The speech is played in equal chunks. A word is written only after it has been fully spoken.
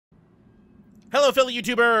Hello fellow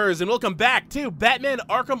YouTubers, and welcome back to Batman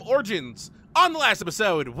Arkham Origins. On the last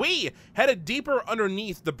episode, we headed deeper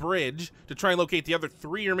underneath the bridge to try and locate the other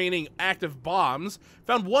 3 remaining active bombs.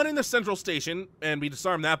 Found one in the central station, and we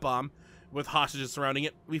disarmed that bomb with hostages surrounding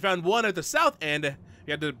it. We found one at the south end.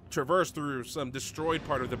 We had to traverse through some destroyed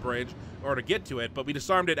part of the bridge in order to get to it, but we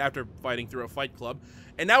disarmed it after fighting through a fight club.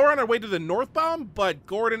 And now we're on our way to the north bomb, but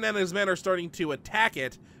Gordon and his men are starting to attack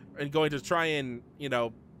it and going to try and, you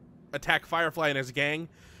know, attack Firefly and his gang.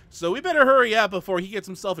 So we better hurry up before he gets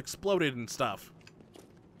himself exploded and stuff.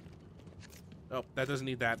 Oh, that doesn't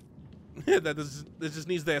need that. This just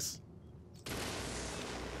needs this.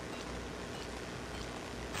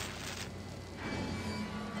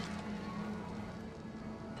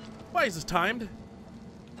 Why is this timed?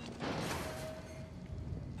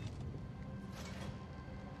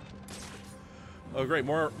 Oh great,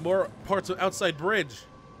 more parts of outside bridge.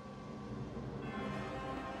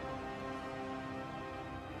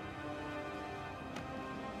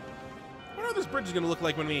 This bridge is going to look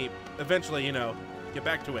like when we eventually, you know, get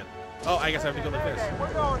back to it. Oh, I guess I have to go like this.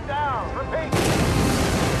 We're going down. Repeat.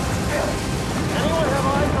 Anyone have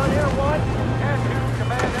eyes on Air 1? Air 2,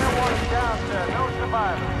 command Air 1 down, sir. No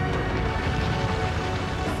survivors.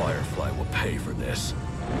 Firefly will pay for this.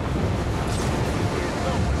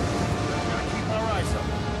 Keep our eyes up.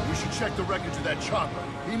 We should check the wreckage of that chopper.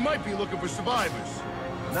 He might be looking for survivors.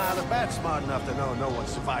 Nah, the Bat's smart enough to know no one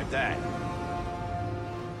survived that.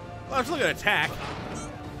 Well, let's look at attack.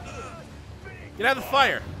 Get out of the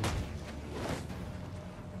fire.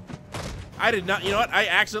 I did not, you know what? I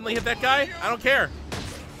accidentally hit that guy. I don't care.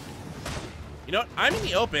 You know what? I'm in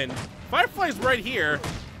the open. Firefly's right here.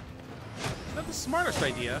 It's not the smartest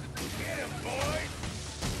idea. Get him, boy.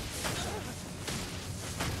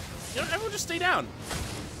 You know, everyone just stay down.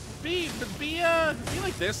 Be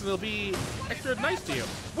like this and they'll be extra nice to you.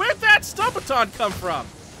 Where'd that Stumpaton come from?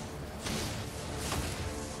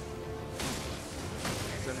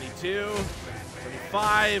 72,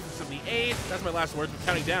 75, 78, that's my last words, I'm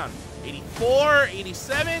counting down. 84,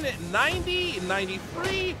 87, 90,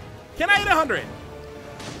 93. Can I hit 100?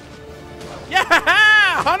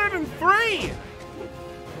 Yeah, 103!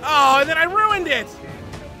 Oh, and then I ruined it!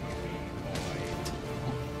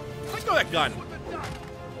 Let go of that gun.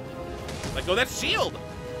 Let go of that shield.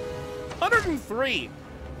 103.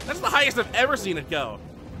 That's the highest I've ever seen it go.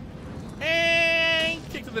 And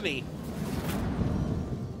kick to the knee.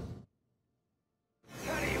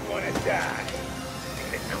 Die.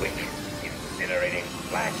 In a quick, incinerating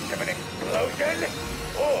flash of an explosion,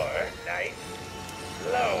 or nice,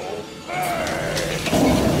 slow burn.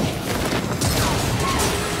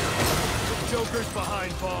 The Joker's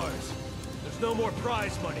behind bars. There's no more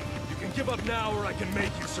prize money. You can give up now or I can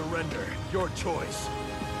make you surrender. Your choice.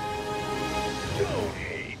 Don't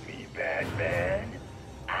hate me, Batman.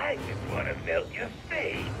 I just want to melt your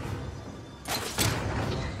face.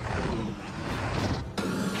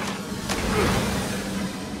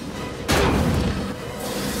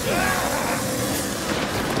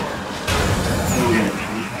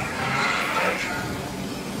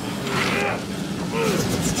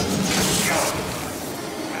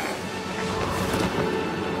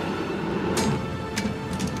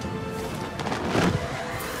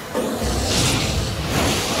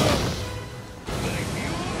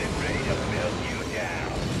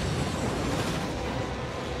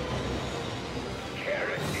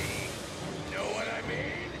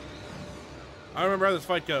 I remember how this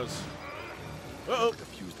fight goes. Uh-oh.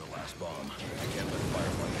 Defuse the last bomb. I can't let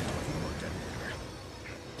Firefly handle it more detonator.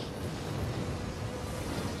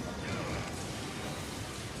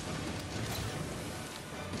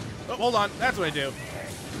 Oh, hold on. That's what I do.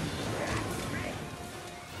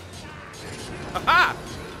 Aha!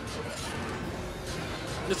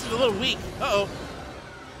 This is a little weak. Uh-oh.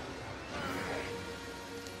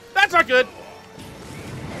 That's not good.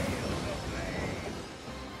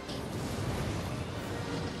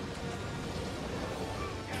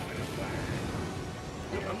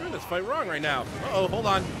 I'm doing this fight wrong right now. Uh-oh, hold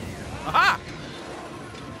on. Aha!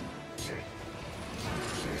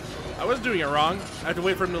 I was doing it wrong. I had to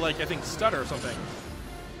wait for him to, like, I think, stutter or something.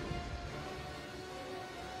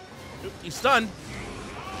 Oop, he's stunned.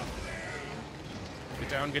 Get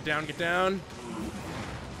down, get down, get down.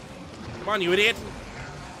 Come on, you idiot.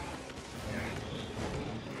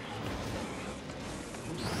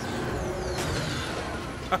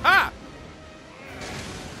 Haha!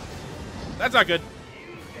 That's not good.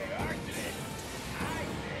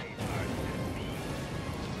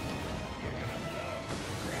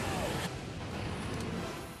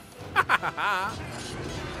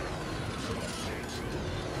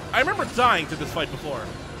 I remember dying to this fight before.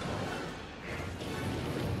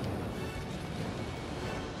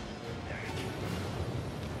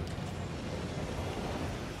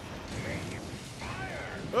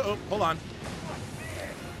 Uh-oh, hold on.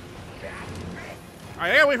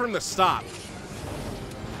 Alright, I gotta wait for him to stop.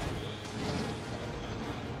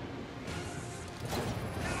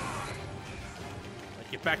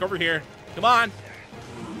 Get back over here. Come on.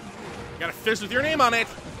 Got a fist with your name on it.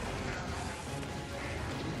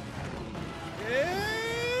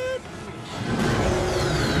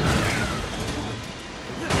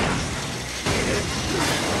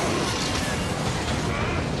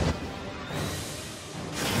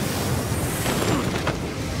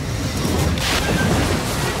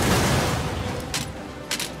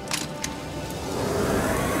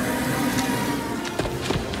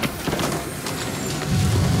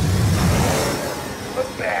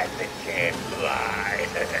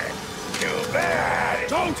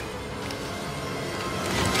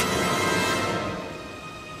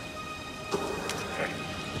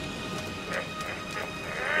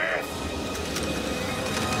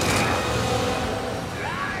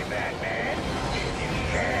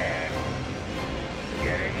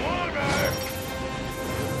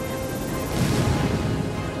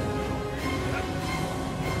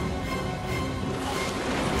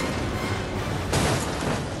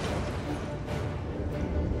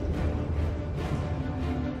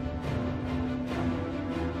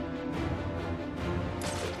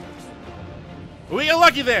 We got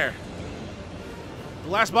lucky there. The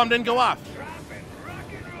last bomb didn't go off.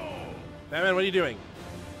 Batman, what are you doing?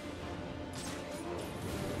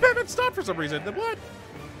 Batman stopped for some reason. Then what?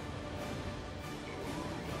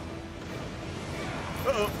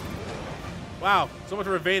 Uh-oh. Wow, so much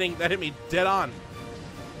for evading. That hit me dead on.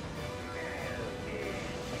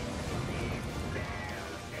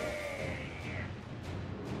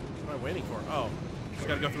 What am I waiting for? Oh, just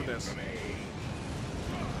gotta go through this.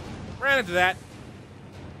 Ran into that.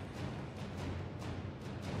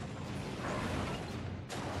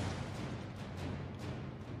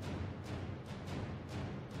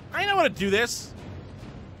 I know how to do this.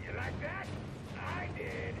 You like that? I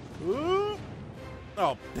did. Ooh.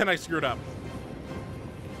 Oh, then I screwed up.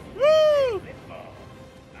 Woo! All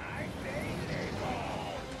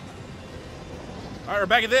right, we're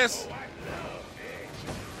back at this.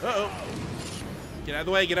 Uh-oh. Get out of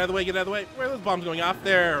the way, get out of the way, get out of the way. Where are those bombs going off?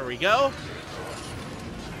 There we go.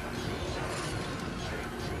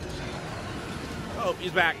 Oh,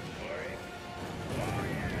 he's back.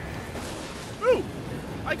 Ooh!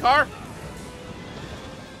 Hi, car.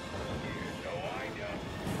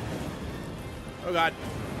 Oh, God.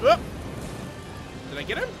 Whoop. Did I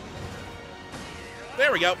get him?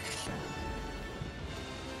 There we go.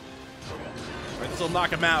 Right, this will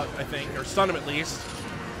knock him out, I think, or stun him at least.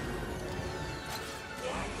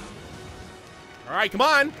 All right, come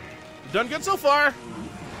on. You've done good so far.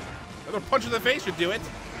 Another punch in the face should do it.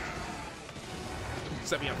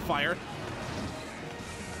 Set me on fire.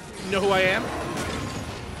 You know who I am?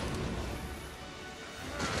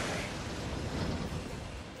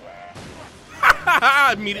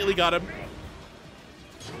 Immediately got him.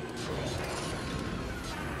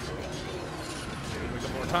 A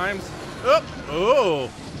couple more times. Oh! Oh!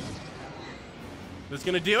 This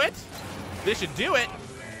gonna do it? This should do it.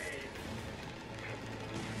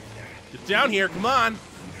 Get down here, come on.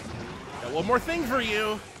 Got one more thing for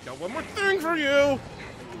you. Got one more thing for you.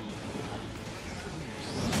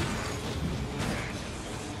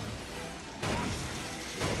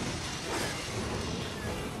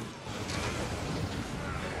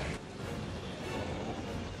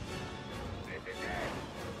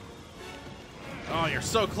 Oh, you're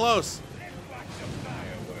so close.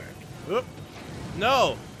 Oop.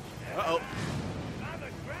 No. Uh-oh.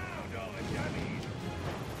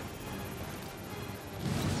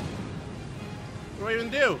 What do I even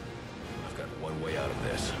do? I've got one way out of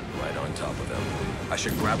this. Right on top of them. I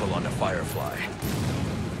should grapple onto Firefly.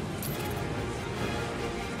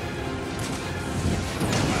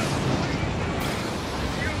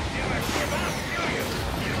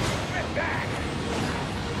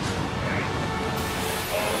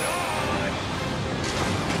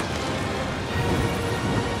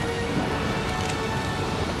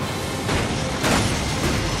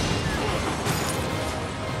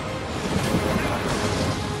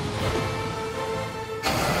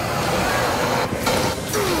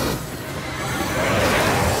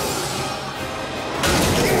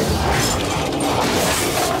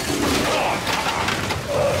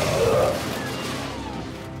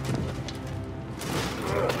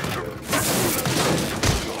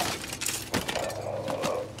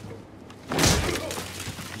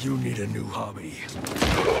 You need a new hobby.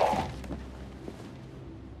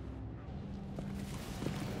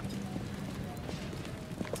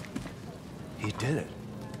 He did it.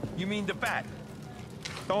 You mean the bat?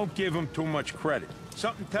 Don't give him too much credit.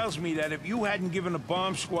 Something tells me that if you hadn't given the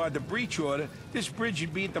bomb squad the breach order, this bridge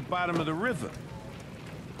would be at the bottom of the river.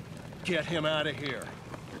 Get him out of here.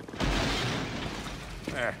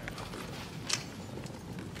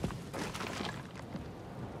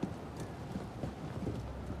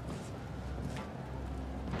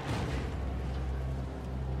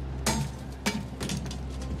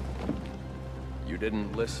 You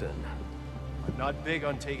didn't listen. I'm not big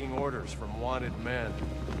on taking orders from wanted men.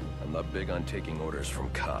 I'm not big on taking orders from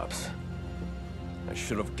cops. I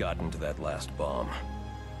should have gotten to that last bomb.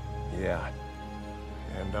 Yeah.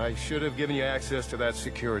 And I should have given you access to that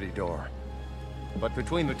security door. But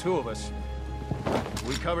between the two of us,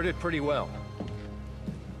 we covered it pretty well.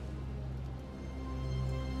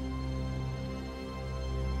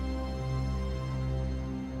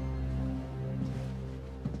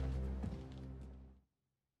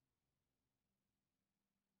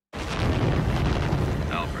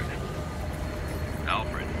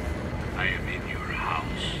 Alfred, I am in your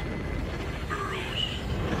house. Bruce,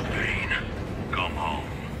 Payne, come home.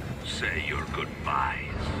 Say your goodbyes.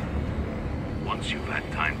 Once you've had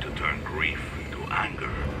time to turn grief into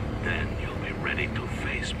anger, then you'll be ready to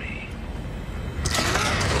face me.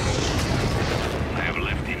 I have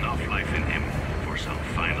left enough life in him for some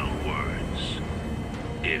final words.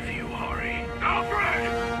 If you hurry. Alfred!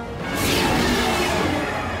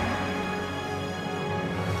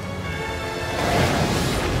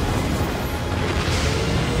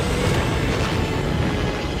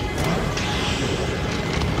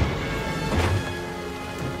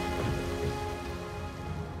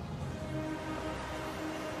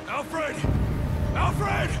 Alfred!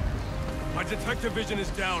 Alfred! My detective vision is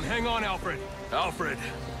down. Hang on, Alfred. Alfred!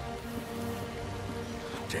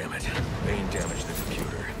 Damn it. Payne damaged the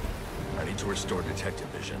computer. I need to restore detective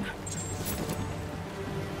vision.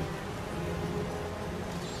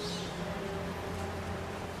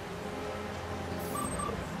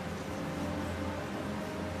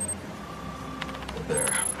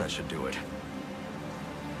 There, that should do it.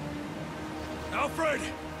 Alfred!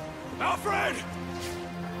 Alfred!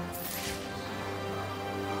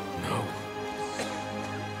 No.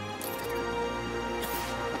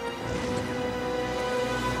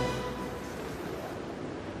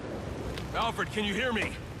 Alfred, can you hear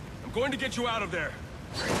me? I'm going to get you out of there.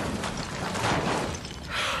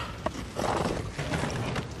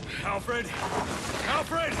 Alfred!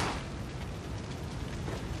 Alfred!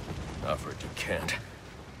 Alfred, you can't.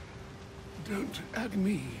 Don't add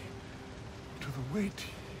me to the weight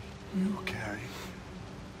you carry.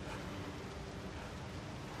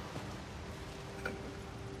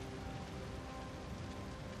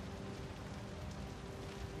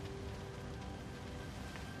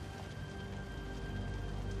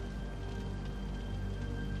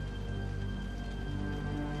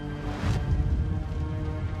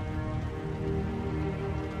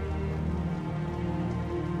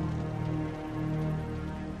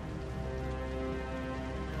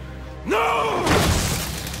 No!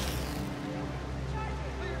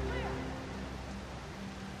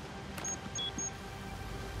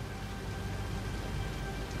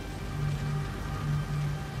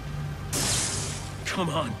 Come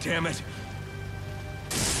on, damn it!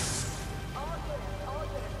 All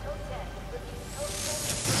units, code 10. Repeat, code 10.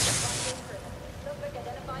 Suspect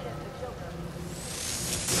identified as the Joker.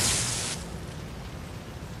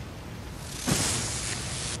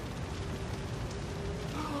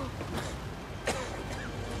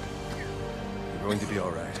 You're going to be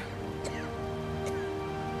all right.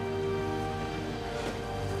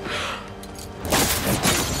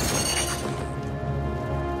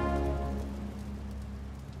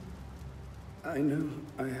 I know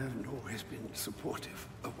I haven't always been supportive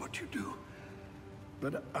of what you do,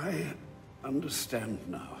 but I understand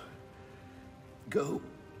now. Go.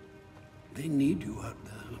 They need you out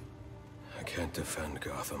there. I can't defend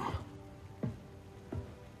Gotham.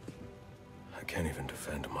 I can't even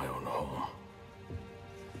defend my own home.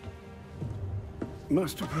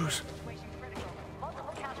 Master Bruce. Situation critical.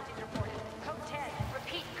 Multiple casualties reported. Code 10.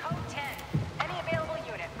 Repeat, code 10. Any available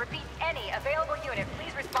unit. Repeat, any available unit.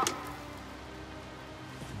 Please respond.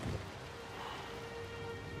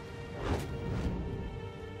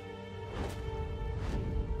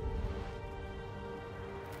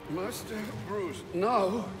 Master Bruce,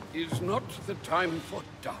 now is not the time for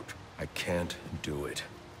doubt. I can't do it.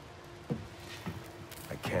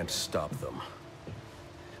 I can't stop them.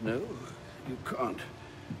 No, you can't.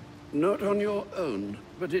 Not on your own,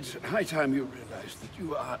 but it's high time you realize that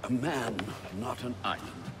you are a man, not an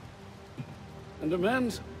island. And a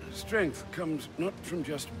man's strength comes not from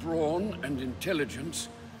just brawn and intelligence,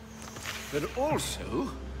 but also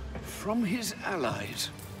from his allies.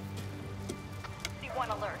 One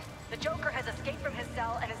alert. The Joker has escaped from his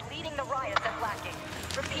cell and is leading the riots at Blackgate.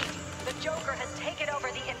 Repeat, the Joker has taken over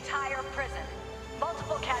the entire prison.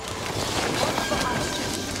 Multiple casualties, multiple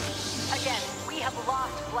hostages. Again, we have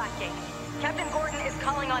lost Blackgate. Captain Gordon is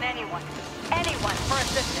calling on anyone for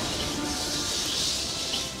assistance.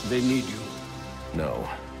 They need you. No.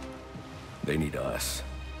 They need us.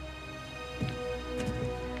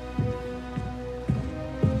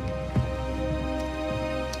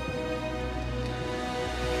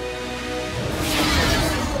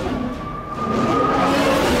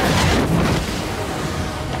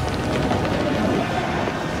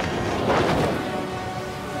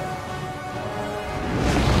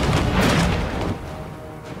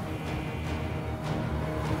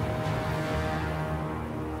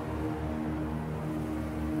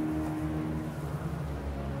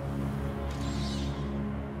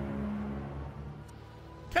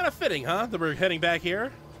 Kind of fitting, huh? That we're heading back here.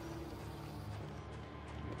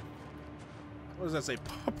 What does that say?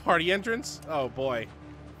 Party entrance? Oh boy.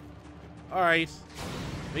 All right.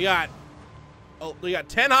 We got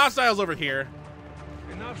 10 hostiles over here.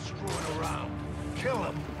 Enough screwing around. Kill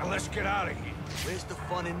him, and let's get out of here. Where's the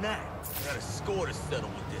fun in that? We got a score to settle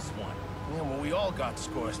with this one. Yeah, well, we all got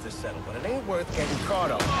scores to settle, but it ain't worth getting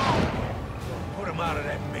caught up. Put him out of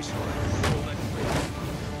that misery.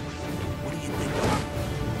 What do you think of?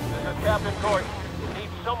 This is Captain Gordon. Need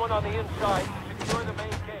someone on the inside to secure the main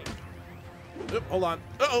gate. Oop, hold on.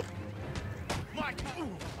 Uh-oh.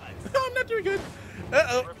 I'm not doing good.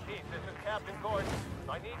 Uh-oh. Repeat, this is Captain Gordon.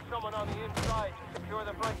 I need someone on the inside to secure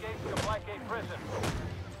the front gates to Blackgate Prison.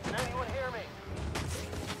 Can anyone hear me?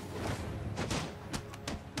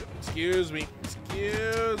 Excuse me.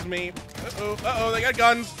 Excuse me. Uh-oh. Uh-oh, they got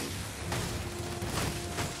guns.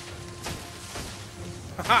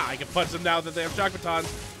 Haha, I can punch them now that they have shock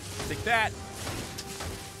batons. Take that.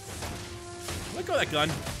 Let go of that gun.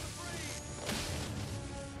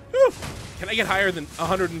 Whew. Can I get higher than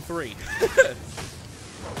 103?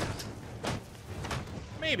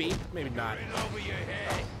 Maybe. Maybe not.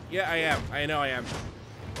 Yeah, I am. I know I am.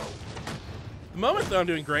 The moment, though, I'm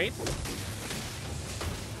doing great.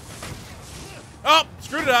 Oh!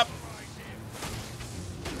 Screwed it up.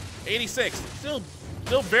 86. Still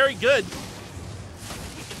very good.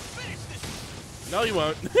 No, you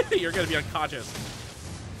won't. You're gonna be unconscious.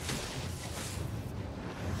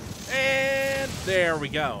 And there we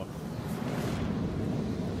go.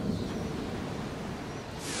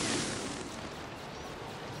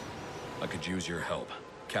 I could use your help.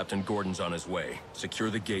 Captain Gordon's on his way. Secure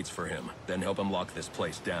the gates for him, then help him lock this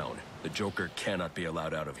place down. The Joker cannot be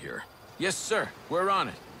allowed out of here. Yes, sir. We're on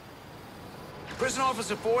it. Prison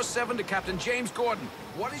Officer 4-7 to Captain James Gordon.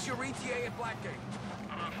 What is your ETA at Blackgate?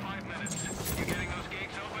 About 5 minutes. You getting those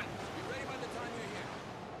gates open? Be ready by the time you're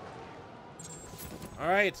here. All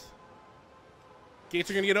right.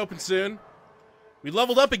 Gates are gonna get open soon. We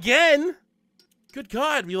leveled up again. Good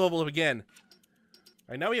God, we leveled up again.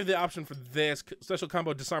 All right, now we have the option for this special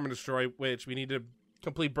combo disarm and destroy, which we need to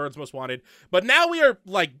complete Bird's Most Wanted. But now we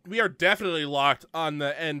are definitely locked on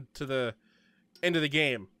the end of the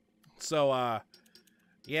game. So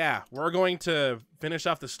yeah, we're going to finish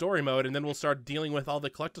off the story mode, and then we'll start dealing with all the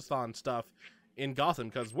collectathon stuff in Gotham,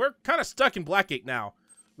 because we're kind of stuck in Blackgate now.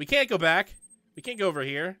 We can't go back. We can't go over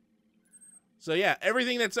here. So yeah,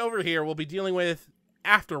 everything that's over here we'll be dealing with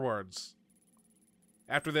afterwards.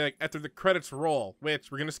 After the credits roll,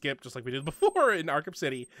 which we're gonna skip just like we did before in Arkham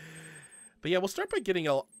City. But yeah, we'll start by getting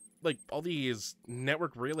all these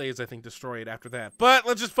network relays, I think, destroyed after that. But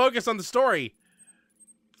let's just focus on the story.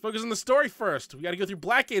 Let's focus on the story first. We gotta go through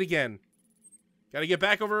Blackgate again. Gotta get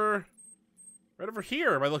back right over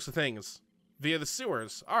here by the looks of things. Via the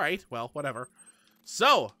sewers. Alright, well, whatever.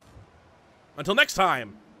 So, until next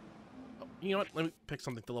time. Oh, you know what? Let me pick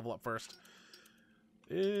something to level up first.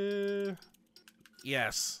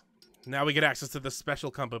 Yes. Now we get access to the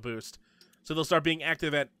special combo boost. So they'll start being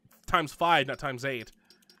active at ×5, not ×8.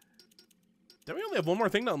 Then we only have one more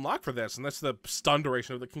thing to unlock for this, and that's the stun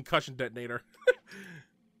duration of the concussion detonator.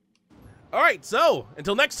 Alright, so,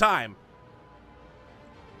 until next time.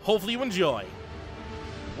 Hopefully you enjoy.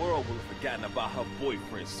 The world will have forgotten about her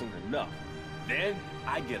boyfriend soon enough. Then,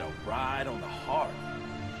 I get a ride on the heart.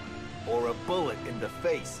 Or a bullet in the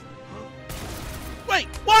face. Wait,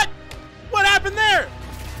 what? What happened there?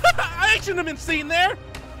 I shouldn't have been seen there.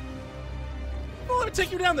 Well, let me take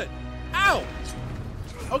you down then. Ow.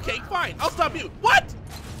 Okay, fine. I'll stop you. What?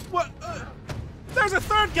 What? There's a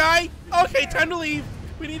third guy. Okay, time to leave.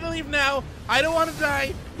 We need to leave now. I don't want to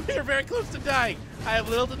die. We are very close to dying. I have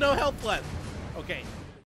little to no health left. Okay.